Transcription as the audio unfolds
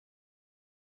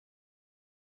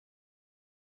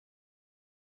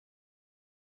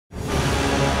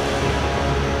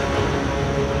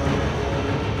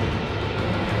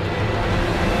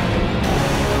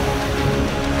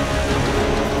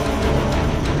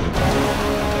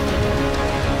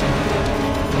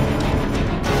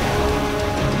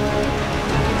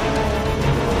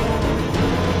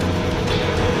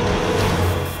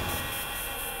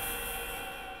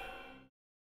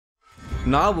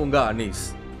நான் உங்க அனீஸ்.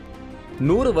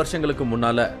 100 வருஷங்களுக்கு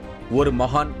முன்னால ஒரு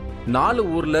மகான் 4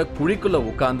 ஊர்ல குழிக்குள்ள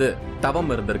உட்கார்ந்து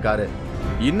தவம் இருந்திருக்காரு.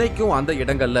 இன்னைக்கும் அந்த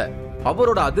இடங்கள்ல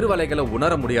அவரோட அதிர்வலைகளை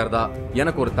உணர முடியாதா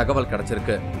எனக்கு ஒரு தகவல்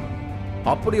கிடைச்சிருக்கு.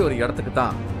 அப்படி ஒரு இடத்துக்கு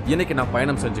தான் இன்னைக்கு நான்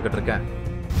பயணம் செஞ்சுக்கிட்டு இருக்கேன்.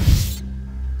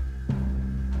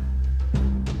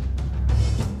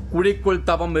 குழிக்குள்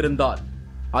தவம் இருந்தால்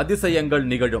அதிசயங்கள்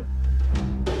நிகழும்.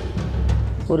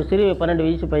 ஒரு சிறிய 12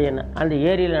 வயசு பையன் அந்த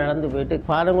ஏரியில் நடந்து போயிட்டு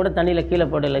பாதம் கூட தண்ணியில் கீழே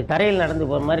போடலை, தரையில் நடந்து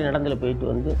போகிற மாதிரி நடந்துல போயிட்டு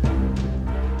வந்து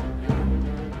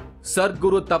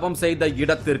சர்க்குரு தவம் செய்த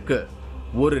இடத்திற்கு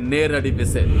ஒரு நேரடி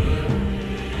விசிட்.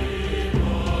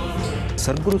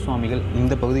 சர்க்குரு சுவாமிகள்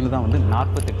இந்த பகுதியில் தான்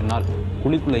 48 நாள்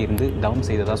குழிக்குள்ள இருந்து தவம்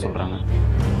செய்ததா சொல்றாங்க.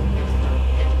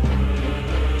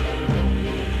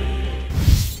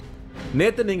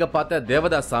 நேத்து நீங்க பார்த்த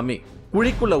தேவதாஸ் சாமி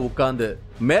குழிக்குள்ள உட்கார்ந்து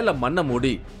மேல மண்ணை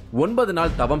மூடி 9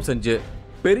 நாள் தவம் செஞ்சு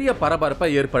பெரிய பரபரப்பை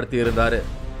ஏற்படுத்தி இருந்தாரு.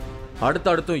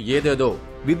 அடுத்தடுத்தும் ஏதேதோ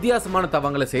வித்தியாசமான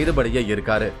தவங்களை செய்தபடியே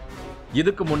இருக்காரு.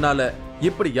 இதுக்கு முன்னால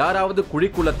இப்படி யாராவது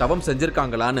குழிக்குள்ள தவம்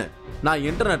செஞ்சிருக்காங்களான்னு நான்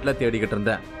இன்டர்நெட்ல தேடிக்கிட்டு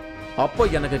இருந்தேன். அப்போ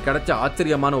எனக்கு கிடைச்ச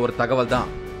ஆச்சரியமான ஒரு தகவல்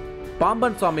தான்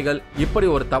பாம்பன் சுவாமிகள் இப்படி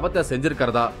ஒரு தவத்தை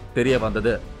செஞ்சிருக்கிறதா தெரிய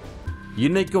வந்தது.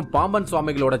 இன்னைக்கும் பாம்பன்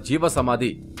சுவாமிகளோட ஜீவ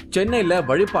சமாதி சென்னையில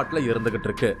வழிபாட்டுல இருந்துகிட்டு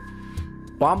இருக்கு.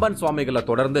 பாம்பன் சுவாமிகளை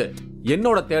தொடர்ந்து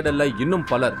என்னோட தேடல்ல இன்னும்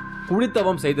பலர்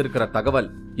குழித்தவம் செய்திருக்கிற தகவல்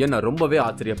என்ன ரொம்பவே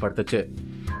ஆச்சரியப்படுத்துச்சு.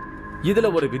 இதுல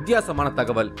ஒரு வித்தியாசமான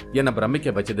தகவல் என்ன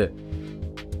பிரமிக்க வச்சுது.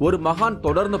 ஒரு மகான்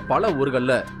தொடர்ந்து பல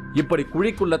ஊர்கள்ல இப்படி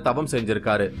குழிக்குள்ள தவம்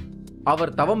செஞ்சிருக்காரு.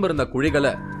 அவர் தவம் இருந்த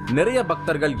குழிகளை நிறைய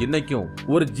பக்தர்கள் இன்னைக்கும்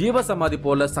ஒரு ஜீவ சமாதி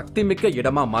போல சக்தி மிக்க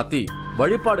இடமா மாத்தி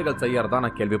வழிபாடுகள் செய்யறதா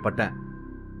நான் கேள்விப்பட்டேன்.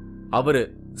 அவரு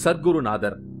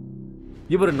சர்க்குருநாதர்.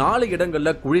 இவர் 4 இடங்கள்ல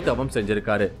குழி தவம்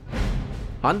செஞ்சிருக்காரு.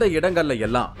 அந்த இடங்கள்ல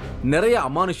எல்லாம் நிறைய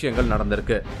அமானுஷ்யங்கள்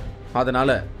நடந்திருக்கு. அதனால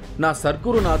நான்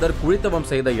சர்க்குருநாதர் குழித்தவம்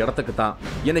செய்த இடத்துக்கு தான்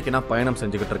இன்னைக்கு நான் பயணம்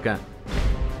செஞ்சுக்கிட்டு இருக்கேன்.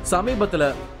 சமீபத்துல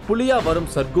புலியா வரும்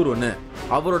சர்க்குருன்னு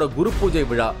அவரோட குரு பூஜை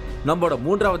விழா நம்மளோட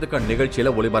 3வது கண்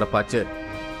நிகழ்ச்சியில ஒளிபரப்பாச்சு.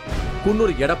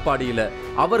 குன்னூர் எடப்பாடியில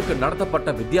அவருக்கு நடத்தப்பட்ட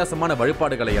வித்தியாசமான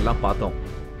வழிபாடுகளை எல்லாம் பார்த்தோம்.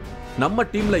 நம்ம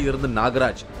டீம்ல இருந்து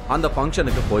நாகராஜ் அந்த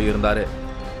பங்கனுக்கு போயிருந்தாரு.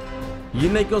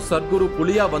 இன்னைக்கும் சர்க்குரு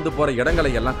புலியா வந்து போற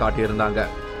இடங்களை எல்லாம் காட்டியிருந்தாங்க.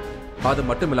 அது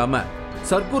மட்டும் இல்லாம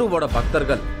சர்க்குருவோட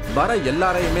பக்தர்கள் வர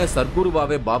எல்லாரையுமே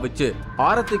சர்க்குருவாவே பாவிச்சு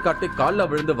ஆரத்தி காட்டி கால்ல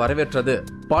விழுந்து வரவேற்றது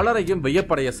பலரையும்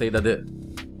வியப்படைய செய்தது.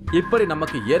 இப்படி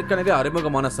நமக்கு ஏற்கனவே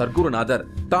அறிமுகமான சர்க்குருநாதர்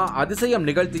தான் அதிசயம்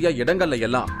நிகழ்த்திய இடங்கள்ல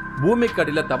எல்லாம்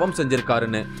பூமிக்கடியில தவம்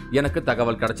செஞ்சிருக்காருன்னு எனக்கு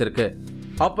தகவல் கிடைச்சிருக்கு.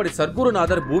 அப்படி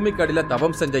சர்க்குருநாதர் பூமிக்கடியில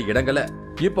தவம் செஞ்ச இடங்களை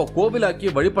இப்போ கோவிலாக்கி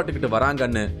வழிபட்டுக்கிட்டு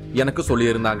வராங்கன்னு எனக்கு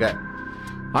சொல்லியிருந்தாங்க.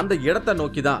 அந்த இடத்தை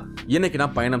நோக்கி தான் இன்னைக்கு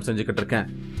நான் பயணம் செஞ்சுக்கிட்டு இருக்கேன்.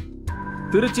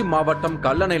 திருச்சி மாவட்டம்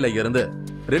கல்லணையில இருந்து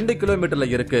 2 கிலோமீட்டர்ல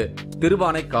இருக்கு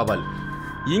திருவானைக்காவல்.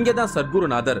 இங்கதான்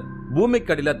சர்க்குருநாதர்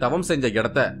பூமிக்கடியில தவம் செஞ்ச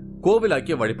இடத்தை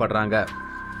கோவிலாக்கி வழிபடுறாங்க.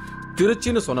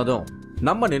 திருச்சின்னு சொன்னதும்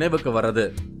நம்ம நினைவுக்கு வர்றது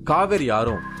காவேரி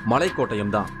ஆறும்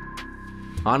மலைக்கோட்டையும் தான்.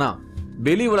 ஆனா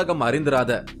வெளி உலகம்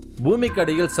அறிந்திராத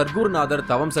பூமிக்கடியில் சர்க்குருநாதர்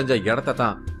தவம் செஞ்ச இடத்தை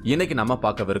தான் இன்னைக்கு நம்ம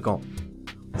பார்க்கவிருக்கோம்.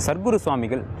 சர்க்குரு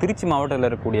சுவாமிகள் திருச்சி மாவட்டத்தில்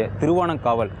இருக்கக்கூடிய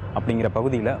திருவானங்காவல் அப்படிங்கிற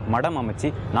பகுதியில் மடம் அமைச்சு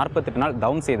 48 நாள்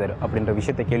தவம் செய்தார் அப்படின்ற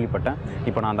விஷயத்தை கேள்விப்பட்டேன்.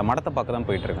 இப்போ நான் அந்த மடத்தை பார்க்க தான்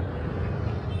போயிட்டு இருக்கேன்.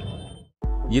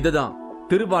 இதுதான்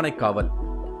திருவானைக்காவல்.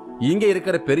 இங்க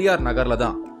இருக்கிற பெரியார் நகர்ல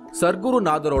தான்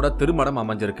சர்க்குருநாதரோட திருமடம்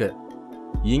அமைஞ்சிருக்கு.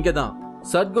 இங்கதான்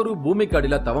சர்க்குரு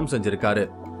பூமிக்கடியில தவம் செஞ்சிருக்காரு.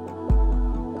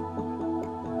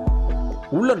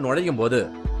 உள்ள நுழையும் போது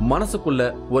மனசுக்குள்ள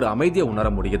ஒரு அமைதியை உணர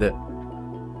முடியுது.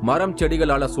 மரம்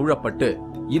செடிகளால சூழப்பட்டு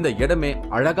இந்த இடமே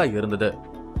அழகா இருந்தது.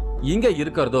 இங்க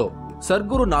இருக்கிறதோ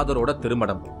சர்க்குருநாதரோட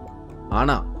திருமடம்.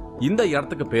 ஆனா இந்த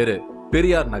இடத்துக்கு பேரு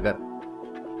பெரியார் நகர்.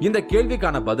 இந்த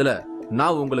கேள்விக்கான பதில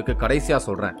நான் உங்களுக்கு கடைசியா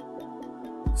சொல்றேன்.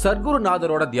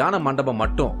 சர்க்குருநாதரோட தியான மண்டபம்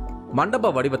மட்டும்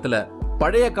மண்டப வடிவத்துல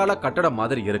பழைய கால கட்டடம்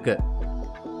மாதிரி இருக்கு.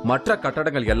 மற்ற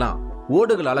கட்டடங்கள் எல்லாம்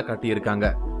ஓடுகளால கட்டியிருக்காங்க.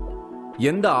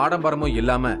 எந்த ஆடம்பரமும்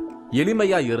இல்லாம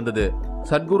எளிமையா இருந்தது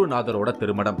சர்க்குருநாதரோட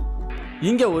திருமடம்.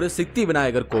 இங்க ஒரு சித்தி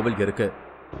விநாயகர் கோவில் இருக்கு.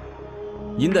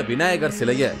 இந்த விநாயகர்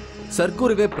சிலைய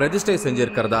சர்க்குருவே பிரதிஷ்டை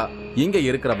செஞ்சிருக்கிறதா இங்க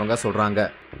இருக்கிறவங்க சொல்றாங்க.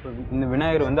 இந்த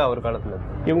விநாயகர் அவர் காலத்துல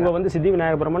இவங்க சித்தி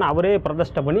விநாயகர் பெருமான் அவரே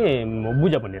பிரதிஷ்டை பண்ணி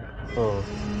பூஜை பண்ணிருக்காங்க.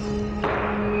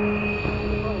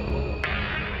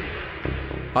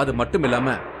 அது மட்டும்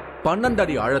இல்லாம 12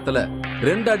 அடி ஆழத்துல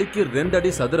 2 அடிக்கு 2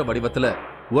 அடி சதுர வடிவத்துல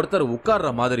ஒருத்தர் உட்கார்ற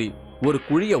மாதிரி ஒரு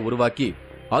குழிய உருவாக்கி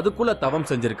அதுக்குள்ள தவம்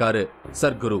செஞ்சிருக்காரு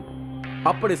சர்க்குரு.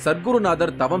 அப்படி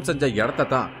சர்க்குருநாதர் தவம் செஞ்ச இடத்தை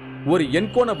தான் ஒரு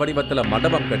எண்கோண வடிவத்துல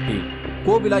மண்டபம் கட்டி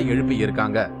கோவிலா எழுப்பி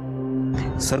இருக்காங்க.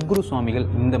 சர்க்குரு சுவாமிகள்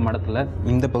இந்த மடத்துல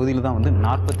இந்த பகுதியில் தான்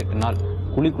 48 நாள்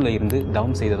குழிக்குள்ள இருந்து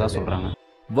தவம் செய்ததா சொல்றாங்க.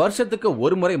 வருஷத்துக்கு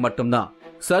ஒரு முறை மட்டும்தான்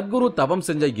சர்க்குரு தவம்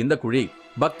செஞ்ச இந்த குழி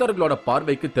பக்தர்களோட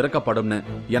பார்வைக்கு திறக்கப்படும்னு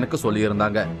எனக்கு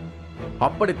சொல்லியிருந்தாங்க.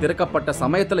 அப்படி திறக்கப்பட்ட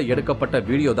சமயத்துல எடுக்கப்பட்ட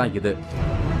வீடியோ தான் இது.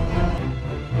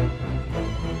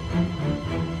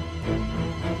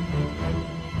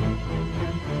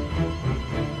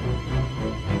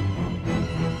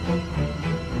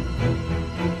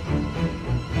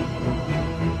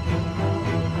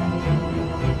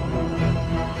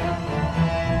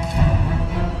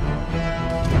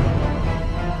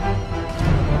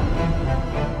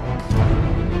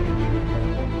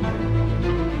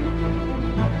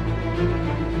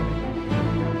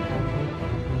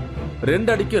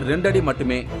 ரெண்டு அடிக்கு 2 அடி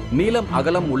மட்டுமே நீளம்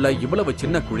அகலம் உள்ள இவ்வளவு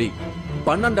சின்ன குழி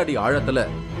 12 அடி ஆழத்துல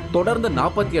தொடர்ந்து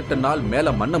 48 நாள்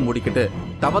மேல மண்ணை மூடிக்கிட்டு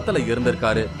தவத்துல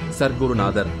இருந்திருக்காரு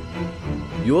சர்க்குருநாதர்.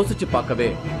 யோசிச்சு பார்க்கவே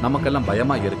நமக்கெல்லாம்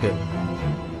பயமா இருக்கு.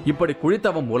 இப்படி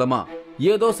குழித்தவம் மூலமா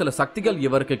ஏதோ சில சக்திகள்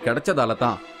இவருக்கு கிடைச்சதால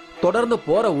தான் தொடர்ந்து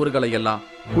போற ஊர்களை எல்லாம்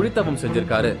குழித்தவம்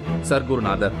செஞ்சிருக்காரு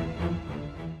சர்க்குருநாதர்.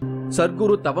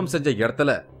 சர்க்குரு தவம் செஞ்ச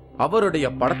இடத்துல அவருடைய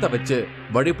படத்தை வச்சு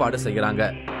வழிபாடு செய்யறாங்க.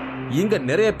 இங்க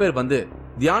நிறைய பேர் வந்து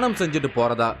தியானம் செஞ்சுட்டு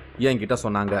போறதா என்கிட்ட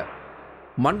சொன்னாங்க.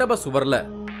 மண்டப சுவர்ல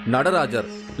நடராஜர்,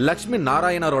 லட்சுமி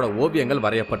நாராயணரோட ஓவியங்கள்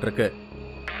வரையப்பட்டிருக்கு.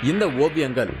 இந்த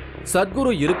ஓவியங்கள்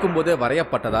சத்குரு இருக்கும்போதே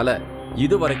வரையப்பட்டதால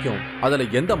இதுவரைக்கும் அதுல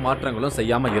எந்த மாற்றங்களும்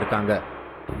செய்யாம இருக்காங்க.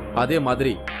 அதே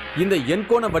மாதிரி இந்த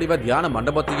எண்கோண வடிவ தியான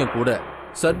மண்டபத்தையும் கூட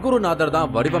சத்குருநாதர்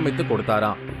தான் வடிவமைத்து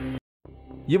கொடுத்தாராம்.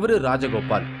 இவரு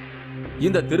ராஜகோபால்.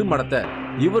 இந்த திருமணத்தை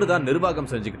இவரு தான்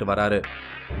நிர்வாகம் செஞ்சுக்கிட்டு வராரு.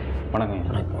 வணக்கம்.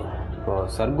 இப்போ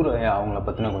சர்க்குரு அவங்கள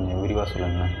பற்றின கொஞ்சம் விரிவாக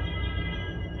சொல்லுங்க.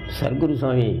 சர்க்குரு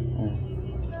சுவாமி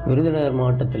விருதுநகர்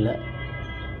மாவட்டத்தில்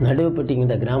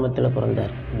நடுவப்பட்டிங்கிற கிராமத்தில்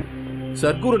பிறந்தார்.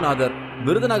 சர்க்குருநாதர்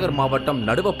விருதுநகர் மாவட்டம்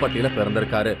நடுவப்பட்டியில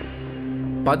பிறந்திருக்காரு.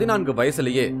 14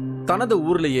 வயசுலயே தனது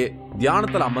ஊர்லயே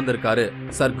தியானத்துல அமர்ந்திருக்காரு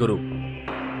சர்க்குரு.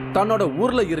 தன்னோட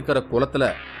ஊர்ல இருக்கிற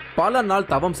குளத்துல பல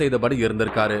நாள் தவம் செய்தபடி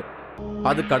இருந்திருக்காரு.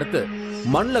 அதுக்கடுத்து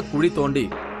மண்ல குழி தோண்டி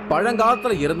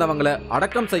பழங்காலத்துல இருந்தவங்களை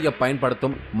அடக்கம் செய்ய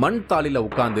பயன்படுத்தும் மண் தாளில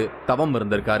உட்கார்ந்து தவம்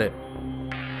இருந்திருக்காரு.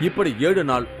 இப்படி 7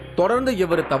 நாள் தொடர்ந்து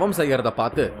இவர் தவம் செய்யறத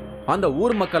பார்த்து அந்த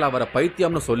ஊர் மக்கள் அவரை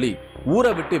பைத்தியம்னு சொல்லி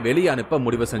ஊரை விட்டு வெளியே அனுப்ப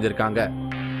முடிவு செஞ்சிருக்காங்க.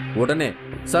 உடனே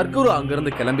சர்க்குரு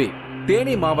அங்கிருந்து கிளம்பி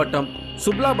தேனி மாவட்டம்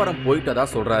சுப்லாபுரம் போயிட்டதா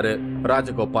சொல்றாரு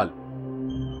ராஜகோபால்.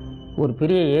 ஒரு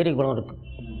பெரிய ஏரி குளம் இருக்கு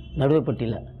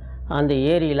நடுவப்பட்டியில். அந்த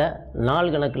ஏரியில்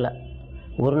நாள் கணக்கில்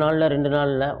 1 நாளில் 2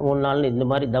 நாளில் 3 நாள்னு இந்த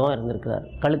மாதிரி தவம் இருந்திருக்கிறார்,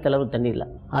 கழுத்தளவு தண்ணியில்.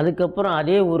 அதுக்கப்புறம்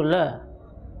அதே ஊரில்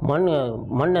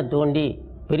மண்ணை தோண்டி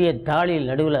பெரிய தாளியில்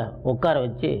நடுவில் உட்கார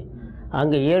வச்சு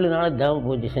அங்கே 7 நாள் தவ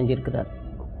பூஜை செஞ்சுருக்கிறார்.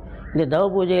 இந்த தவ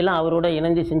பூஜையெல்லாம் அவரோட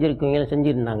இணைஞ்சு செஞ்சுருக்கவங்க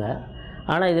செஞ்சுருந்தாங்க.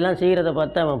 ஆனால் இதெல்லாம் செய்கிறத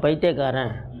பார்த்தா அவன்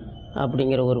பைத்தியக்காரன்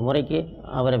அப்படிங்கிற ஒரு முறைக்கு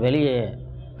அவரை வெளியே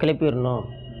கிளப்பிடணும்,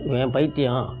 இவன்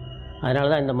பைத்தியம், அதனால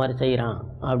தான் இந்த மாதிரி செய்கிறான்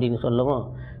அப்படின்னு சொல்லவும்,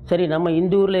 சரி நம்ம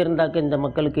இந்த ஊரில் இருந்தாக்க இந்த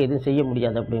மக்களுக்கு எதுவும் செய்ய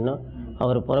முடியாது அப்படின்னு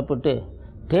அவர் புறப்பட்டு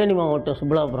தேனி மாவட்டம்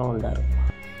சுப்லாபுரம் வந்தார்.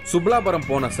 சுப்லாபுரம்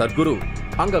போன சர்க்குரு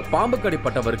அங்க பாம்பு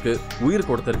கடிப்பட்டவருக்கு உயிர்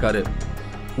கொடுத்திருக்காரு.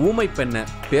 ஊமை பெண்ணை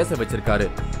பேச வச்சிருக்காரு.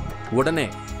 உடனே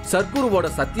சர்க்குருவோட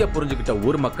சத்திய புரிஞ்சுக்கிட்ட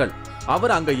ஊர் மக்கள்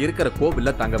அவர் அங்க இருக்கிற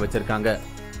கோவில்ல தங்க வச்சிருக்காங்க.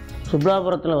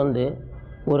 சுப்லாபுரத்தில் வந்து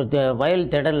ஒரு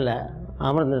வயல் திடலில்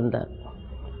அமர்ந்திருந்தார்.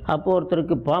 அப்போ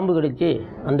ஒருத்தருக்கு பாம்பு கடிச்சு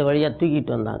அந்த வழியாக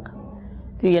தூக்கிட்டு வந்தாங்க.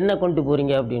 என்ன கொண்டு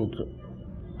போகிறீங்க அப்படின்ட்டு.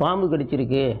 பாம்பு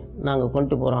கடிச்சிருக்கு, நாங்கள்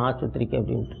கொண்டு போகிறோம் ஆஸ்பத்திரிக்கு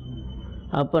அப்படின்ட்டு.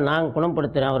 அப்போ நாங்கள்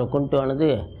குணப்படுத்துகிறேன், அவரை கொண்டு வந்தது,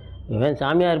 இவன்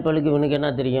சாமியார் பள்ளிக்கு இவனுக்கு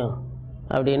என்ன தெரியும்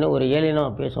அப்படின்னு ஒரு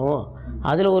ஏளினமாக பேசவும்,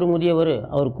 அதில் ஒரு முதியவர்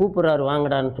அவர் கூப்பிட்றாரு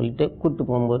வாங்கடான்னு சொல்லிட்டு கூப்பிட்டு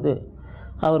போகும்போது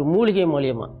அவர் மூலிகை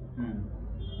மூலியமாக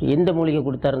எந்த மூலிகை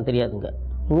கொடுத்தாருன்னு தெரியாதுங்க.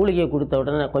 மூலிகை கொடுத்த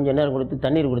உடனே கொஞ்சம் நேரம் கொடுத்து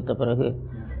தண்ணீர் கொடுத்த பிறகு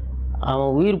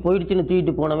அவன் உயிர் போயிடுச்சுன்னு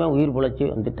தூக்கிட்டு போனவன் உயிர் பொழைச்சி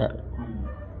வந்துட்டார்.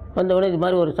 வந்தவுடனே இது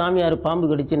மாதிரி ஒரு சாமியார் பாம்பு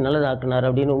கடிச்சு நல்லதாக்குனார்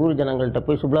அப்படின்னு ஊர் ஜனங்கள்கிட்ட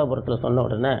போய் சுப்லாபுரத்தில் சொன்ன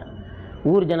உடனே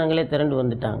ஊர் ஜனங்களே திரண்டு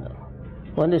வந்துட்டாங்க.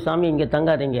 வந்து சாமி இங்கே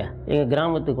தங்காதீங்க, எங்கள்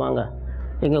கிராமத்துக்கு வாங்க,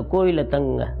 எங்கள் கோவிலில்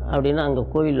தங்குங்க அப்படின்னு அங்கே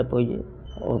கோவிலில் போய்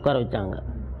உட்கார வச்சாங்க.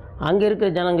 அங்கே இருக்கிற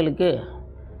ஜனங்களுக்கு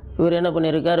இவர் என்ன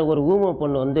பண்ணியிருக்காரு, ஒரு ஊமை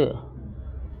பொண்ணு வந்து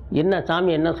என்ன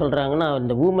சாமி என்ன சொல்கிறாங்கன்னா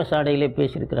இந்த ஊமை சாடையிலே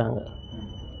பேசியிருக்கிறாங்க.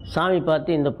 சாமி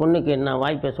பார்த்து இந்த பொண்ணுக்கு என்ன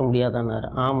வாய் பேச முடியாதான்னார்.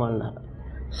 ஆமான்னார்.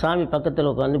 சாமி பக்கத்தில்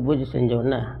உட்காந்து பூஜை செஞ்ச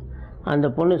உடனே அந்த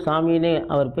பொண்ணு சாமின்னே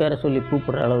அவர் பேரை சொல்லி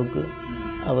கூப்பிடுற அளவுக்கு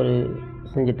அவர்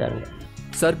செஞ்சிட்டாருங்க.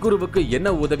 சர்க்குருவுக்கு என்ன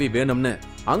உதவி வேணும்னு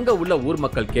அங்க உள்ள ஊர்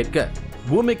மக்கள் கேட்க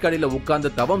பூமிக்கடியில உட்கார்ந்து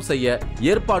தவம் செய்ய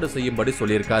ஏற்பாடு செய்யும்படி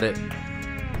சொல்லியிருக்காரு.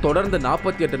 தொடர்ந்து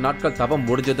 48 நாட்கள் தவம்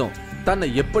முடிஞ்சதும் தன்னை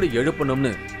எப்படி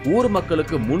எழுப்பணும்னு ஊர்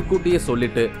மக்களுக்கு முன்கூட்டியே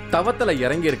சொல்லிட்டு தவத்துல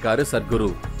இறங்கி இருக்காரு சர்க்குரு.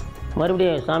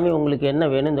 மறுபடியும் சாமி உங்களுக்கு என்ன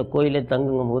வேணும், இந்த கோயிலே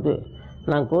தங்குங்கும் போது,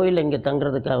 நான் கோயிலில் இங்கே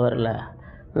தங்குறதுக்காக வரல,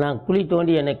 நான் குழி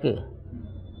தோண்டி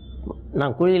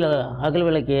நான் குழியில் அகல்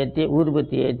விளக்கு ஏற்றி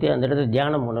ஊதுபத்தி ஏற்றி அந்த இடத்துல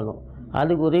தியானம் பண்ணணும்,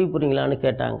 அதுக்கு உதவி புரியுங்களான்னு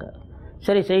கேட்டாங்க.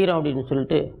 சரி செய்கிறோம் அப்படின்னு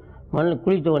சொல்லிட்டு மண்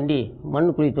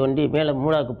குழி தோண்டி மேலே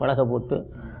மூடாக்கு பலகை போட்டு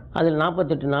அதில்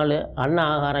 48 நாள் அன்ன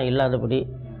ஆகாரம் இல்லாதபடி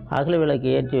அகல விளக்கு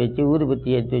ஏற்றி வச்சு ஊதுபத்தி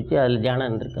ஏற்றி வச்சு அதில் தியானம்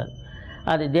இருந்திருக்கார்.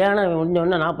 அது தியானம்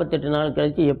முடிஞ்சோடனே 48 நாள்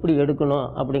கழித்து எப்படி எடுக்கணும்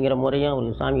அப்படிங்கிற முறையும்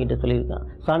அவருக்கு சாமிகிட்ட சொல்லியிருக்கான்.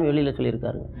 சாமி வெளியில்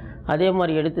சொல்லியிருக்காருங்க. அதே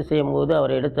மாதிரி எடுத்து செய்யும்போது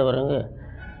அவர்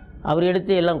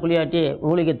எடுத்து எல்லாம் குளியாட்டி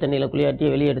மூலிகை தண்ணியில் குளியாட்டி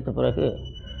வெளியே எடுத்த பிறகு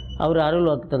அவர் அருள்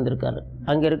வாக்கு தந்திருக்காரு.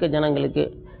 அங்கே இருக்க ஜனங்களுக்கு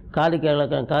காது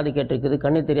கேட்டிருக்குது,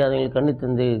 கண்ணு தெரியாதவங்களுக்கு கண்ணு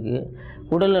தந்திருக்கு,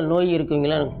 உடலில் நோய்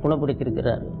இருக்கவங்களாம்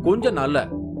குணப்படுத்தியிருக்கிறார். கொஞ்ச நாள்ல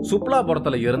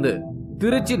சுப்லாபுரத்துல இருந்து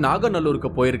திருச்சி நாகநல்லூருக்கு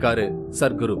போயிருக்காரு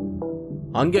சத்குரு.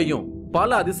 அங்கேயும் பல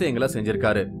அதிசயங்களை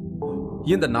செஞ்சிருக்காரு.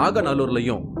 இந்த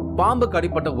நாகநல்லூர்லயும் பாம்பு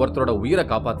கடிப்பட்ட ஒருத்தரோட உயிரை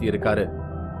காப்பாத்தி இருக்காரு.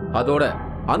 அதோட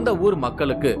அந்த ஊர்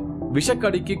மக்களுக்கு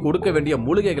விஷக்கடிக்கு கொடுக்க வேண்டிய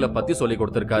மூலிகைகளை பத்தி சொல்லி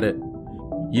கொடுத்திருக்காரு.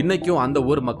 இன்னைக்கும் அந்த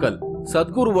ஊர் மக்கள்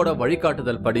சத்குருவோட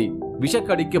வழிகாட்டுதல் படி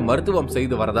விஷக்கடிக்கு மருத்துவம்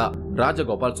செய்து வரதா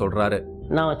ராஜகோபால் சொல்றாரு.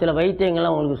 நான் சில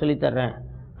வைத்தியங்கள்லாம் உங்களுக்கு சொல்லித்தர்றேன்.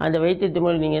 அந்த வைத்தியத்து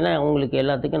மூலம் நீங்கன்னா உங்களுக்கு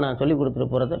எல்லாத்துக்கும் நான் சொல்லி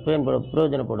கொடுத்துட்டு போகிறத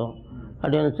பிரயோஜனப்படும்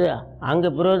அப்படின்னு அங்கே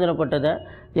பிரயோஜனப்பட்டதை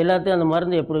எல்லாத்தையும் அந்த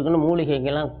மருந்து எப்படி இருக்குன்னு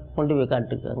மூலிகைங்கெல்லாம் கொண்டு போய்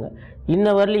காட்டிருக்காங்க.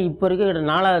 இன்ன வரலையும் இப்போ இருக்கிற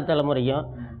 4வது தலைமுறையும்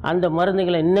அந்த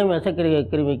மருந்துகளை இன்னும்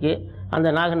கிருமிக்கு அந்த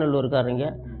நாகநல்லூர்காரங்க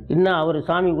இன்னும் அவர்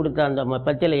சாமி கொடுத்த அந்த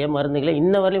பச்சிலையை மருந்துகளை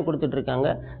இன்ன வரலையும் கொடுத்துட்ருக்காங்க.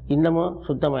 இன்னமும்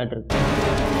சுத்தமாயிட்டு இருக்கு.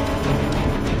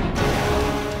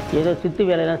 ஏதோ சித்து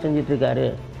வேலையெல்லாம் செஞ்சிட்ருக்காரு,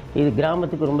 இது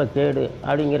கிராமத்துக்கு ரொம்ப கேடு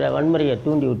அப்படிங்கிற வன்முறையை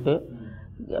தூண்டி விட்டு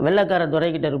வெள்ளைக்கார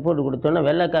துறைக்கிட்ட ரிப்போர்ட் கொடுத்தோன்னா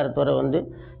வெள்ளைக்கார துறை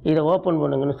இதை ஓப்பன்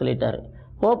பண்ணுங்கன்னு சொல்லிட்டாரு.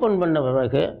 ஓப்பன் பண்ண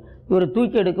பிறகு இவர்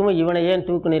தூக்கி எடுக்கும்போது இவனை ஏன்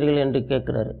தூக்குனீர்கள் என்று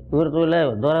கேட்குறாரு. இவர்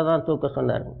துரை தான் தூக்க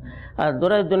சொன்னார். அது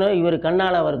துரை இவர்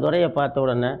கண்ணால் அவர் துரையை பார்த்த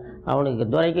உடனே அவனுக்கு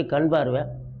துரைக்கு கண் பார்வை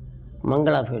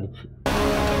மங்களா போயிடுச்சு.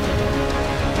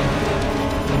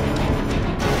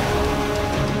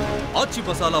 ஆச்சி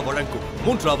மசாலா வழங்கும்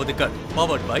 3வது கண்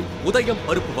பவர்ட் பை உதயம்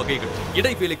பருப்பு வகைகள்.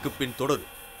 இடைவேளைக்கு பின் தொடரும்.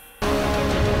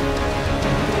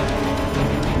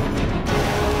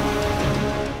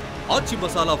 ஆச்சி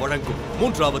மசாலா வழங்கும்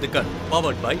 3வது கண்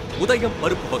பவர்ட் பை உதயம்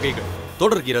பருப்பு வகைகள்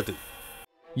தொடர்கிறது.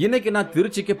 இன்னைக்கு நான்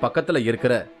திருச்சிக்கு பக்கத்துல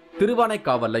இருக்கிற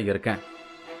திருவானைக்காவல்ல இருக்கேன்.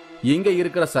 இங்க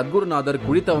இருக்கிற சத்குருநாதர்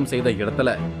குழித்தவம் செய்த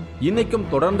இடத்துல இன்னைக்கும்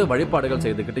தொடர்ந்து வழிபாடுகள்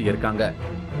செய்துகிட்டு இருக்காங்க.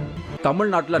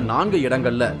 தமிழ்நாட்டுல 4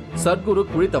 இடங்கள்ல சத்குரு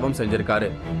குழித்தவம் செஞ்சிருக்காரு.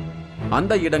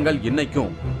 அந்த இடங்கள்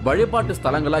இன்னைக்கும் வழிபாட்டு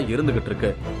ஸ்தலங்களா இருந்துகிட்டு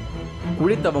இருக்கு.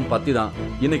 குழித்தவம் பத்தி தான்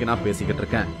இன்னைக்கு நான் பேசிக்கிட்டு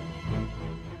இருக்கேன்.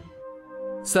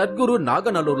 சத்குரு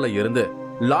நாகநல்லூர்ல இருந்து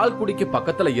லால்குடிக்கு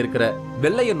பக்கத்துல இருக்கிற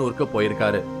வெள்ளையனூருக்கு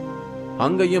போயிருக்காரு.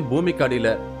 அங்கேயும் பூமிக்கடியில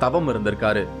தவம்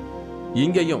இருந்திருக்காரு.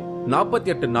 இங்கேயும்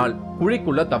 48 நாள்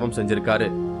குழிக்குள்ள தவம் செஞ்சிருக்காரு.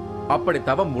 அப்படி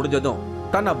தவம் முடிஞ்சதும்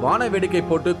தன்னை வான வேடிக்கை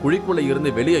போட்டு குழிக்குள்ள இருந்து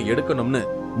வெளியே எடுக்கணும்னு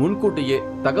முன்கூட்டியே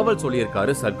தகவல்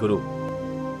சொல்லியிருக்காரு சத்குரு.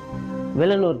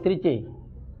 வெள்ளனூர் திருச்சி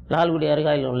லால்குடி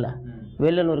அருகாயில் உள்ள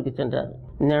வெள்ளனூருக்கு சென்றார்.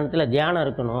 இந்த இடத்துல தியானம்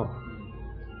இருக்கணும்,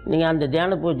 நீங்கள் அந்த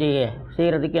தியான பூஜையை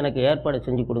செய்கிறதுக்கு எனக்கு ஏற்பாடு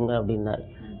செஞ்சு கொடுங்க அப்படின்னாரு.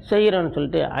 செய்கிறேன்னு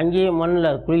சொல்லிட்டு அங்கேயே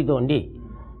மண்ணில் குழி தோண்டி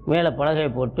மேலே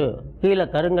பலகையை போட்டு கீழே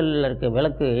கருங்கல்லில் இருக்க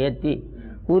விளக்கு ஏற்றி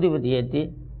ஊதுபத்தி ஏற்றி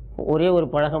ஒரே ஒரு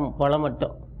பழம்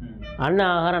மட்டும் அன்ன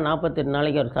ஆகாரம் 48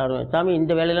 நாளைக்கு அவர் சாப்பிடுவேன். சாமி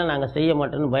இந்த வேலையெல்லாம் நாங்கள் செய்ய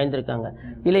மாட்டோன்னு பயந்துருக்காங்க.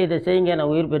 இல்லை இதை செய்யுங்க,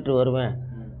 நான் உயிர் பெற்று வருவேன்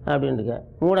அப்படின்ட்டுக்க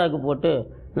மூடாக்கு போட்டு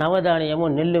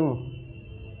நவதானியமும் நெல்லும்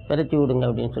விதைச்சி விடுங்க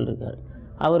அப்படின்னு சொல்லியிருக்காரு.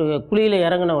 அவர் குழியில்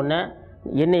இறங்கின உடனே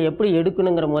என்னை எப்படி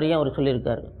எடுக்கணுங்கிற முறையும் அவர்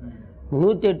சொல்லியிருக்காரு.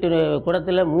 108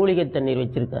 குடத்தில் மூலிகை தண்ணீர்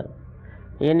வச்சுருக்காரு.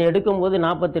 என்னை எடுக்கும்போது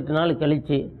 48 நாள்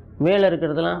கழித்து மேலே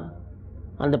இருக்கிறதெல்லாம்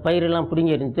அந்த பயிரெல்லாம்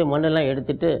பிடுங்கி இருந்துச்சு, மண்ணெல்லாம்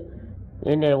எடுத்துகிட்டு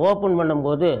என்னை ஓப்பன்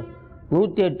பண்ணும்போது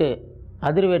 108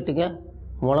 அதிர்வேட்டுங்க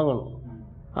முழங்கணும்.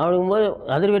 அப்படிங்கும்போது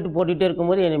அதிர்வேட்டு போட்டுகிட்டே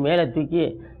இருக்கும்போது என்னை மேலே தூக்கி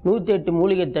 108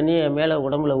 மூலிகை தண்ணியை மேலே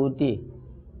உடம்புல ஊற்றி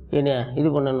என்னை இது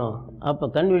பண்ணணும். அப்போ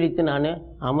கண் விழித்து நான்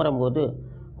அமரும்போது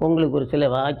உங்களுக்கு ஒரு சில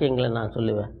வாக்கியங்களை நான்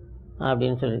சொல்லுவேன்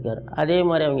அப்படின்னு சொல்லியிருக்காரு. அதே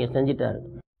மாதிரி அவங்க செஞ்சிட்டாரு.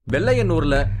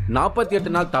 வெள்ளையனூர்ல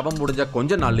 48 நாள் தவம் முடிஞ்ச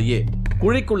கொஞ்ச நாள்லயே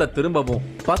குழிக்குள்ள திரும்பவும்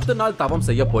 10 நாள் தவம்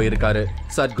செய்ய போயிருக்காரு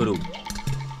சத்குரு.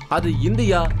 அது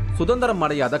இந்தியா சுதந்திரம்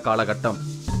அடையாத காலகட்டம்.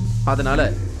 அதனால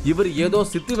இவர் ஏதோ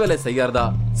சித்து வேலை செய்யறதா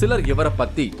சிலர் இவரை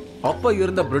பத்தி அப்ப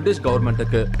இருந்த பிரிட்டிஷ்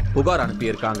கவர்மெண்ட்டுக்கு புகார்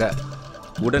அனுப்பியிருக்காங்க.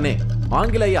 உடனே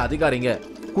ஆங்கிலேய அதிகாரிங்க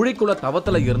குழிக்குள்ள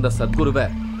தவத்துல இருந்த சத்குருவை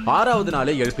 6வது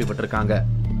நாளே எழுப்பி விட்டுருக்காங்க.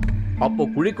 அப்போ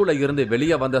குழிக்குள்ள இருந்து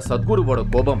வெளியே வந்த சத்குருவோட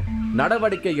கோபம்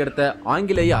நடவடிக்கை எடுத்த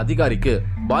ஆங்கிலேய அதிகாரிக்கு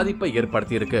பாதிப்பை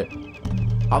ஏற்படுத்தி இருக்கு.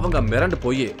 அவங்க மிரண்டு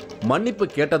போய் மன்னிப்பு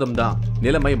கேட்டதும் தான்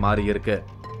நிலைமை மாறி இருக்கு.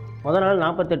 முதல் நாள்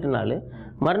 48 நாள்,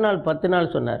 மறுநாள் 10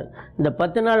 நாள் சொன்னார். இந்த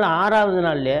 10 நாள் 6வது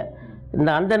நாள்லேயே இந்த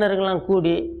அந்தணர்கள்லாம்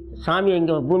கூடி சாமி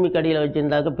இங்கே பூமி கடியில்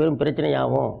வச்சுருந்தாக்க பெரும்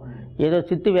பிரச்சனையாகும், ஏதோ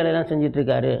சித்து வேலையெல்லாம்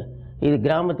செஞ்சிட்ருக்காரு, இது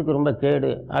கிராமத்துக்கு ரொம்ப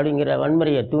கேடு அப்படிங்கிற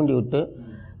வன்முறையை தூண்டி விட்டு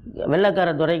வெள்ளைக்கார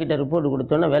துறைக்கிட்ட ரிப்போர்ட்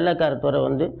கொடுத்தோன்னே வெள்ளைக்கார துறை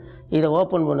வந்து இதை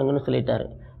ஓப்பன் பண்ணுங்கன்னு சொல்லிட்டாரு.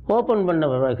 ஓப்பன் பண்ண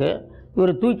பிறகு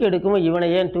இவர் தூக்கி எடுக்கும்போது இவனை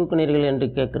ஏன் தூக்குனீர்கள் என்று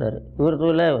கேட்குறாரு. இவர்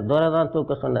துரை தான்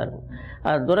தூக்க சொன்னார்.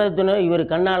 அது துரை துணை இவர்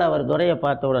கண்ணால் அவர் துரையை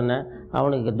பார்த்த உடனே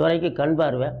அவனுக்கு துரைக்கு கண்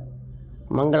பார்வை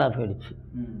மங்களா போயிடுச்சு.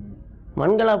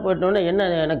 மங்களா போயிட்டோன்னே என்ன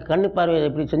எனக்கு கண் பார்வை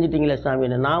எப்படி செஞ்சிட்டிங்களே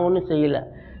சாமின்னு. நான் ஒன்றும் செய்யலை,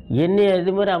 என்னை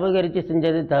இது மாதிரி அபகரித்து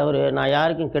செஞ்சது தவறு, நான்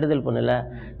யாருக்கும் கெடுதல் பண்ணலை,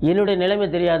 என்னுடைய நிலைமை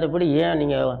தெரியாதபடி ஏன்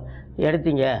நீங்கள்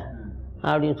எடுத்தீங்க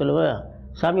அப்படின்னு சொல்லுவேன்.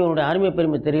 சாமி உன்னுடைய அருமை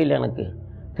பெருமை தெரியல, எனக்கு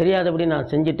தெரியாதபடி நான்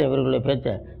செஞ்சிட்டேன் இவர்களுடைய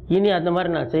பேச்சை, இனி அந்த மாதிரி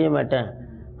நான் செய்ய மாட்டேன்,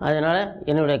 அதனால்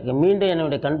மீண்டும்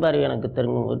என்னுடைய கண் பார்வை எனக்கு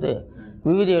திரும்பும்போது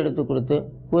விபூதி எடுத்து கொடுத்து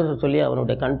பூசை சொல்லி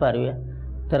அவனுடைய கண் பார்வையை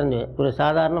திறந்து ஒரு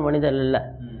சாதாரண மனிதர் இல்லை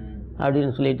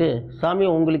அப்படின்னு சொல்லிட்டு, சாமி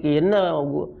உங்களுக்கு என்ன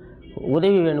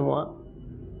உதவி வேணுமோ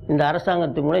இந்த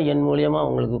அரசாங்கத்து மூலம் என் மூலியமாக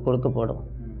உங்களுக்கு கொடுக்கப்படும்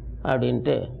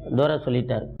அப்படின்ட்டு துரை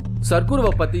சொல்லிட்டார்.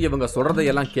 சர்க்குருவை பத்தி இவங்க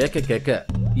சொல்றதையெல்லாம் கேட்க கேட்க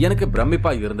எனக்கு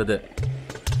பிரமிப்பா இருந்தது.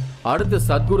 அடுத்து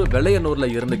சத்குரு வெள்ளையனூர்ல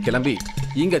இருந்து கிளம்பி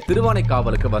இங்க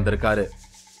திருவானைக்காவலுக்கு வந்திருக்காரு.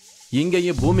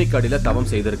 இங்கேயும் பூமிக்கு அடியில தவம்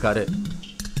செய்திருக்காரு.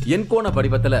 எண்கோண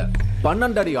வடிவத்துல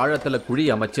 12 அடி ஆழத்துல குழி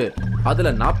அமைச்சு அதுல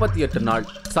 48 நாள்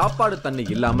சாப்பாடு தண்ணி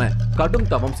இல்லாம கடும்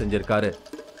தவம் செஞ்சிருக்காரு.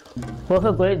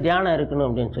 போகக்குள்ளே தியானம் இருக்கணும்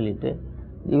அப்படின்னு சொல்லிட்டு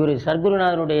இவர்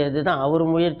சர்க்குருநாதனுடைய இதுதான், அவர்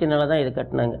முயற்சினால தான் இது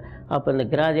கட்டினாங்க. அப்போ இந்த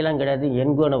கிராதிலாம் கிடையாது,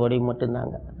 எண்கோண வடிவம்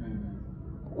மட்டும்தாங்க.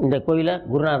 இந்த கோயிலை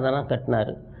குருநாதன்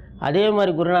கட்டினார். அதே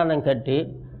மாதிரி குருநாதன் கட்டி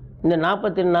இந்த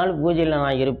 42 நாள் பூஜையில்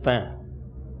நான் இருப்பேன்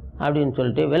அப்படின்னு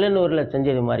சொல்லிட்டு வெள்ளனூரில்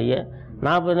செஞ்சது மாதிரியே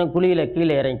 40 குழியில்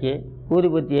கீழே இறங்கி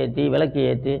ஊதுபத்தி ஏற்றி விளக்கு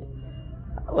ஏற்றி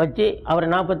வச்சு அவர்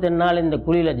 42 நாள் இந்த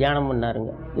குழியில் தியானம்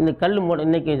பண்ணாருங்க. இந்த கல்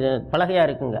இன்றைக்கி பலகையாக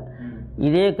இருக்குங்க,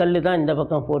 இதே கல் தான் இந்த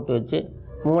பக்கம் போட்டு வச்சு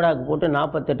மூடாக்கு போட்டு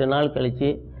 48 நாள் கழித்து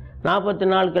 40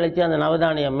 நாள் கழித்து அந்த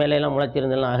நவதானியம் மேலையெல்லாம்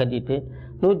முளைச்சிருந்தெல்லாம் அகற்றிட்டு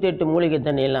 108 மூலிகை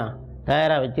தண்ணியெல்லாம்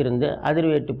தயாராக வச்சுருந்து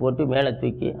அதிர்வேட்டு போட்டு மேலே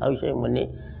தூக்கி அபிஷேகம் பண்ணி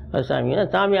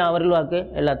சாமி அவர்கள் வாக்கு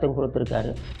எல்லாத்தையும்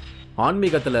கொடுத்துருக்காரு.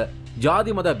 ஆன்மீகத்துல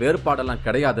ஜாதி மத வேறுபாடெல்லாம்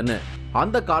கிடையாதுன்னு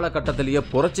அந்த காலகட்டத்திலேயே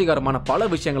புரட்சிகரமான பல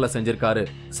விஷயங்களை செஞ்சிருக்காரு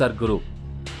சர்க்குரு.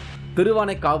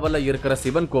 திருவானைக்காவல்ல இருக்கிற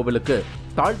சிவன் கோவிலுக்கு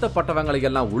தாழ்த்தப்பட்டவங்களை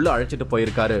எல்லாம் உள்ள அழைச்சிட்டு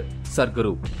போயிருக்காரு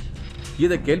சர்க்குரு.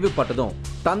 இதை கேள்விப்பட்டதும்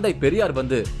தந்தை பெரியார்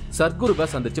வந்து சர்க்குருவை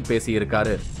சந்திச்சு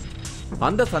பேசியிருக்காரு.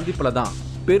 அந்த சந்திப்புல தான்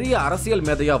பெரிய அரசியல்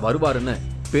மேதையா வருவாருன்னு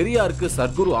பெரியாருக்கு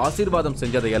சர்க்குரு ஆசீர்வாதம்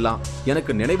செஞ்சதையெல்லாம்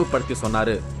எனக்கு நினைவுபடுத்தி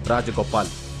சொன்னாரு ராஜகோபால்.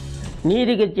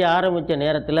 நீதி கட்சி ஆரம்பித்த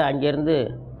நேரத்தில் அங்கேருந்து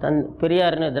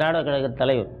பெரியார்னு திராவிட கழக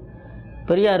தலைவர்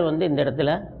பெரியார் வந்து இந்த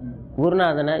இடத்துல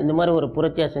குருநாதனை இந்த மாதிரி ஒரு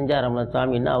புரட்சியாக செஞ்சாராம்ல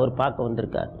சாமின்னு அவர் பார்க்க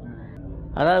வந்திருக்கார்.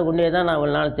 அதாவது உன்னையே தான் நான்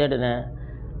இவ்வளோ நாள் தேடினேன்,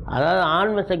 அதாவது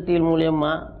ஆன்ம சக்தியின்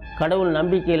மூலியமாக கடவுள்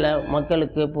நம்பிக்கையில்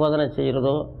மக்களுக்கு போதனை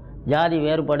செய்கிறதோ ஜாதி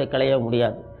வேறுபாடு களைய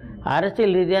முடியாது,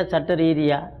 அரசியல் ரீதியாக சட்ட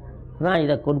ரீதியாக தான்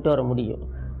இதை கொண்டு வர முடியும்,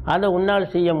 அதை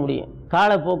உன்னால் செய்ய முடியும்,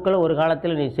 காலப்போக்கில் ஒரு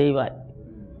காலத்தில் நீ செய்வாய்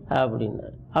அப்படின்னு,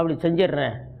 அப்படி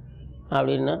செஞ்சிடுறேன்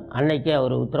அப்படின்னு அன்னைக்கே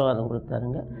அவர் உத்தரவாதம்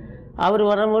கொடுத்தாருங்க. அவர்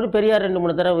வரும்போது பெரியார்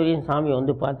 2-3 தடவை சாமி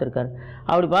வந்து பார்த்துருக்காரு.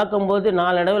 அப்படி பார்க்கும்போது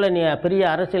நாளடைவில் நீ பெரிய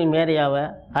அரசியல் மேதையாவ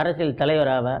அரசியல்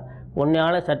தலைவராக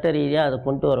உன்னால் சட்ட ரீதியாக அதை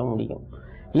கொண்டு வர முடியும்,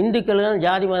 இந்துக்கள்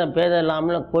ஜாதி மதம் பேதம்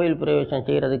இல்லாமல் கோயில் பிரவேசம்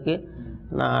செய்கிறதுக்கு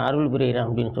நான் அருள் புரிகிறேன்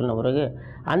அப்படின்னு சொன்ன பிறகு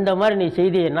அந்த மாதிரி நீ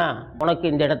செய்தீன்னா உனக்கு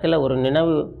இந்த இடத்துல ஒரு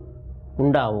நினைவு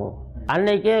உண்டாகும்.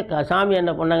 அன்னைக்கே சாமி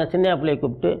என்ன பண்ணாங்க, சின்ன பிள்ளையை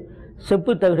கூப்பிட்டு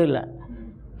செப்பு தகுடில்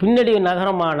பின்னாடி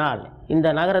நகரமானால் இந்த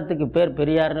நகரத்துக்கு பேர்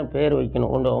பெரியார்னு பேர்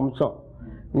வைக்கணும், உன்னோட வம்சம்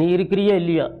நீ இருக்கிறியோ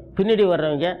இல்லையோ பின்னாடி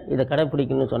வர்றவங்க இதை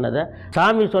கடைப்பிடிக்கணும்னு சொன்னதை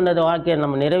சாமி சொன்னதை வாக்கிய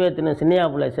நம்ம நிறைவேற்றணும் சின்ன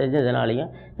பிள்ளை செஞ்சதுனாலையும்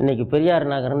இன்றைக்கி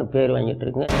பெரியார் நகரம்னு பேர் வாங்கிட்டு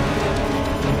இருக்குங்க.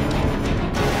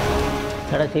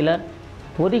 கடைசியில்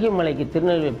பொதிகைமலைக்கு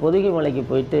திருநெல்வேலி பொதிகைமலைக்கு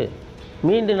போயிட்டு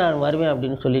மீண்டும் நான் வருவேன்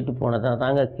அப்படின்னு சொல்லிட்டு போனதா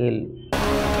தாங்க கேள்வி.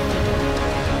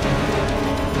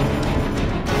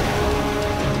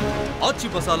 ஆச்சி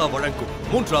மசாலா வழங்கும்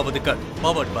மூன்றாவது கண்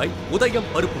பவர்ட் பை உதயம்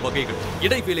பருப்பு வகைகள்.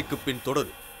 இடைவேளைக்கு பின்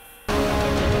தொடரும்.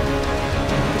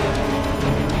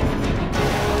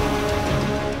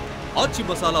 ஆச்சி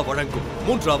மசாலா வழங்கும்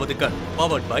மூன்றாவது கண்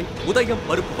பவர்ட் பை உதயம்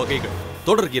பருப்பு வகைகள்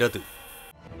தொடர்கிறது.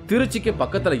 திருச்சிக்கு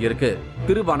பக்கத்துல இருக்கு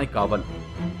திருவானைக்காவல்.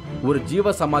 ஒரு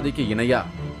ஜீவ சமாதிக்கு இணையா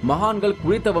மகான்கள்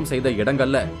குழித்தவம் செய்த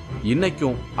இடங்கள்ல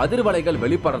இன்னைக்கும் அதிர்வலைகள்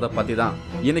வெளிப்படுறத பத்தி தான்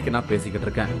இன்னைக்கு நான் பேசிக்கிட்டு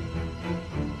இருக்கேன்.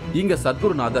 இங்க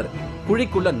சத்குருநாதர்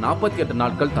குழிக்குள்ள 48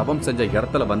 நாட்கள் தவம் செஞ்ச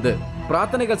இடத்துல வந்து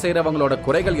பிரார்த்தனைகள் செய்யறவங்களோட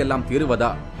குறைகள் எல்லாம் தீருவதா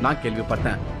நான்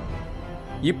கேள்விப்பட்டேன்.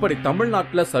 இப்படி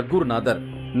தமிழ்நாட்டுல சத்குருநாதர்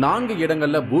 4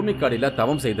 இடங்கள்ல பூமிக்கடியில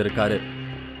தவம் செய்திருக்காரு.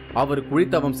 அவர்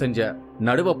குழித்தவம் செஞ்ச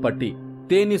நடுவப்பட்டி,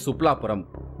 தேனி சுப்லாபுரம்,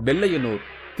 வெள்ளையனூர்,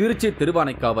 திருச்சி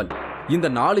திருவானைக்காவல் இந்த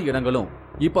 4 இடங்களும்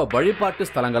இப்ப வழிபாட்டு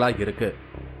ஸ்தலங்களா இருக்கு.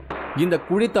 இந்த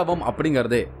குழித்தவம்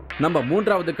அப்படிங்கறதே நம்ம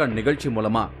மூன்றாவது கண் நிகழ்ச்சி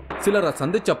மூலமா சிலரை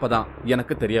சந்திச்சப்பதான்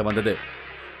எனக்கு தெரிய வந்தது.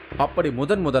 அப்படி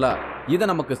முதலா இதை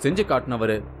நமக்கு செஞ்சு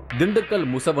காட்டினவரு திண்டுக்கல்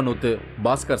முசவனூத்து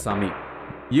பாஸ்கர் சாமி.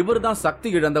 இவர்தான் சக்தி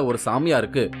இழந்த ஒரு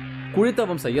சாமியாருக்கு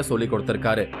குழித்தவம் செய்ய சொல்லி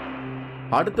கொடுத்திருக்காரு.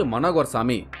 அடுத்து மனோகர்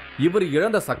சாமி இவர்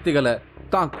இழந்த சக்திகளை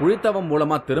தான் குழித்தவம்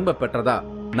மூலமா திரும்ப பெற்றதா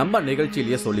நம்ம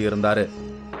நிகழ்ச்சியிலேயே சொல்லி இருந்தாரு.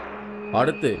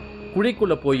 அடுத்து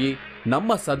குழிக்குள்ள போய்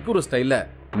நம்ம சத்குரு ஸ்டைல்ல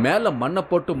மேல மண்ணை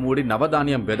போட்டு மூடி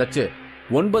நவதானியம் விதைச்சு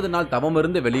 9 நாள் தவம்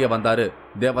இருந்து வெளியே வந்தாரு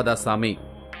தேவதாஸ் சாமி.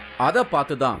 அதை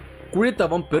பார்த்துதான்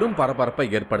குழித்தவம் பெரும் பரபரப்பை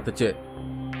ஏற்படுத்துச்சு.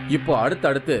 இப்போ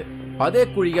அடுத்தடுத்து அதே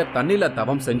குழிய தண்ணில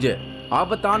தவம் செஞ்சு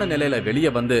ஆபத்தான நிலையில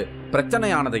வெளியே வந்து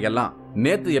பிரச்சனையானதையெல்லாம்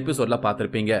நேத்து எபிசோட்ல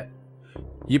பார்த்திருப்பீங்க.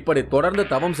 இப்படி தொடர்ந்து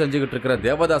தவம் செஞ்சுக்கிட்டு இருக்கிற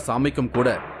தேவதாஸ் சாமிக்கும் கூட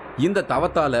இந்த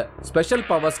தவத்தால ஸ்பெஷல்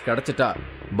பவர்ஸ் கிடைச்சிட்டா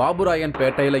பாபுராயன்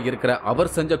பேட்டையில இருக்கிற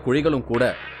அவர் செஞ்ச குழிகளும் கூட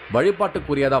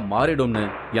வழிபாட்டுக்குரியதா மாறிடும்னு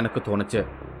எனக்கு தோணுச்சு.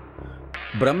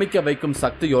 பிரமிக்க வைக்கும்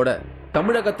சக்தியோட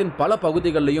தமிழகத்தின் பல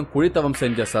பகுதிகளிலையும் குழித்தவம்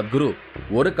செஞ்ச சத்குரு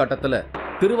ஒரு கட்டத்துல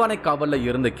திருவானைக்காவல்ல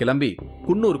இருந்து கிளம்பி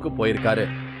குன்னூருக்கு போயிருக்காரு.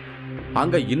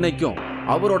 அங்க இன்னைக்கும்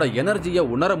அவரோட எனர்ஜியை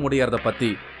உணர முடியறத பத்தி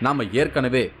நாம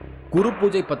ஏற்கனவே குரு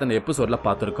பூஜை பத்தின எபிசோட்ல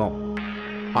பார்த்திருக்கோம்.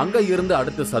 அங்க இருந்து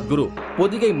அடுத்து சத்குரு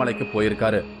பொதிகை மலைக்கு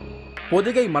போயிருக்காரு.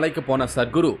 பொதிகை மலைக்கு போன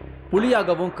சத்குரு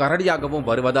புலியாகவும் கரடியாகவும்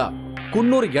வருவதா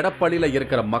குன்னூர் எடப்பாடியில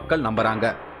இருக்கிற மக்கள் நம்புறாங்க.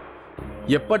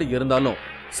 எப்படி இருந்தாலும்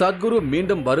சத்குரு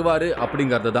மீண்டும் வருவாரு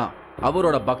அப்படிங்கிறது தான்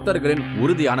அவரோட பக்தர்களின்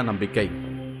உறுதியான நம்பிக்கை.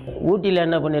 ஊட்டியில்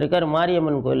என்ன பண்ணியிருக்காரு,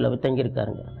 மாரியம்மன் கோயிலில்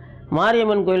தங்கியிருக்காருங்க.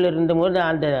 மாரியம்மன் கோயிலில் இருந்தபோது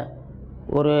அந்த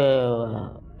ஒரு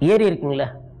ஏரி இருக்குங்களே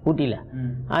ஊட்டியில்,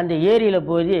 அந்த ஏரியில்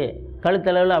போய்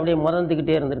கழுத்தளவில் அப்படியே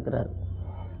முதந்துக்கிட்டே இருந்திருக்கிறாரு.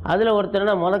 அதில்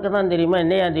ஒருத்தர்னா முதக்க தான் தெரியுமா,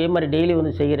 என்னையா அதே மாதிரி டெய்லி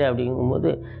வந்து செய்கிறேன் அப்படிங்கும்போது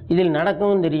இதில்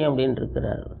நடக்கவும் தெரியும் அப்படின்ட்டு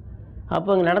இருக்கிறாரு. அப்போ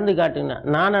இங்கே நடந்து காட்டுங்க,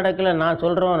 நான் நடக்கலை, நான்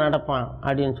சொல்கிறவன் நடப்பான்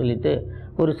அப்படின்னு சொல்லிட்டு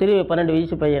ஒரு சிறிய 12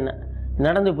 வயசு பையனை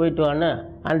நடந்து போயிட்டு வான்னு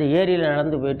அந்த ஏரியில்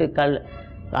நடந்து போயிட்டு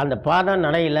அந்த பாதம்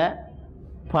நடையில்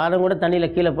பாதம் கூட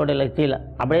தண்ணியில் கீழே போடலை, கீழே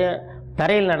அப்படியே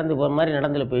தரையில் நடந்து போகிற மாதிரி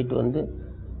நடந்துல போயிட்டு வந்து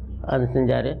அது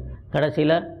செஞ்சார்.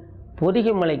 கடைசியில்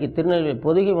பொதிகை மலைக்கு, திருநெல்வேலி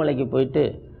பொதிகை மலைக்கு போயிட்டு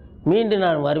மீண்டும்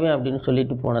நான் வருவேன் அப்படின்னு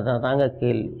சொல்லிட்டு போனதா தாங்க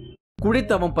கேள்வி.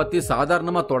 குழித்தவம் பத்தி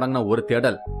சாதாரணமா தொடங்கின ஒரு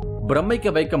தேடல்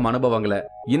பிரமிக்க வைக்கும் அனுபவங்களை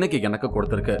இன்னைக்கு எனக்கு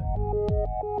கொடுத்திருக்கு.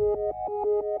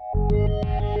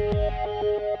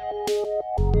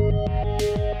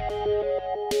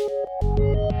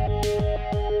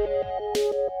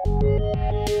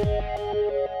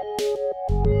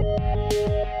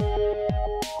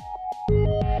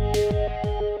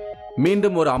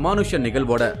 மீண்டும் ஒரு அமானுஷ்ய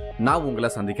நிகழ்வோட நான் உங்களை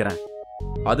சந்திக்கிறேன்.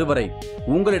 அதுவரை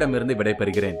உங்களிடமிருந்து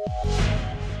விடைபெறுகிறேன்.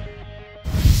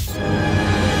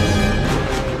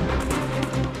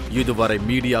 இதுவரை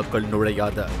மீடியாக்கள்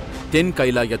நுழையாத தென்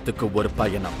கைலாயத்துக்கு ஒரு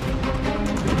பயணம்.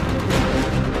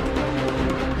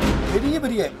 பெரிய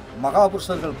பெரிய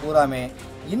மகாபுருஷர்கள் பூராமே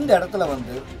இந்த இடத்துல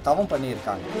வந்து தவம்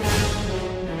பண்ணியிருக்காங்க.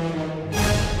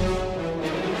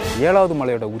 7வது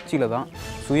மலையோட உச்சியில தான்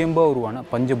சுயம்பா உருவான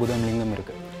பஞ்சபூதம் லிங்கம்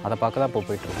இருக்கு. அதை பார்க்க தான் இப்போ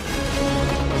போயிட்டு இருக்கோம்.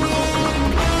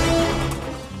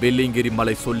 வெள்ளிங்கிரி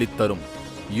மலை சொல்லித்தரும்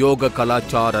யோக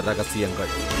கலாச்சார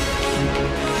ரகசியங்கள்.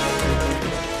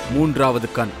 3வது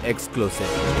கண்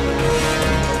எக்ஸ்க்ளூசிவ்.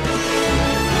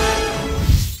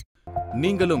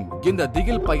 நீங்களும் இந்த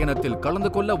திகில் பயணத்தில்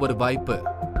கலந்து கொள்ள ஒரு வாய்ப்பு.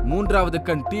 3வது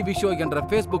கண் டிவி ஷோ என்ற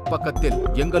Facebook பக்கத்தில்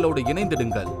எங்களோடு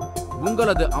இணைந்திடுங்கள்.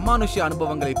 உங்களது அமானுஷ்ய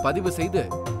அனுபவங்களை பதிவு செய்து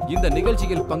இந்த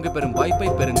நிகழ்ச்சியில் பங்கு பெறும் வாய்ப்பை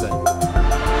பெறுங்கள்.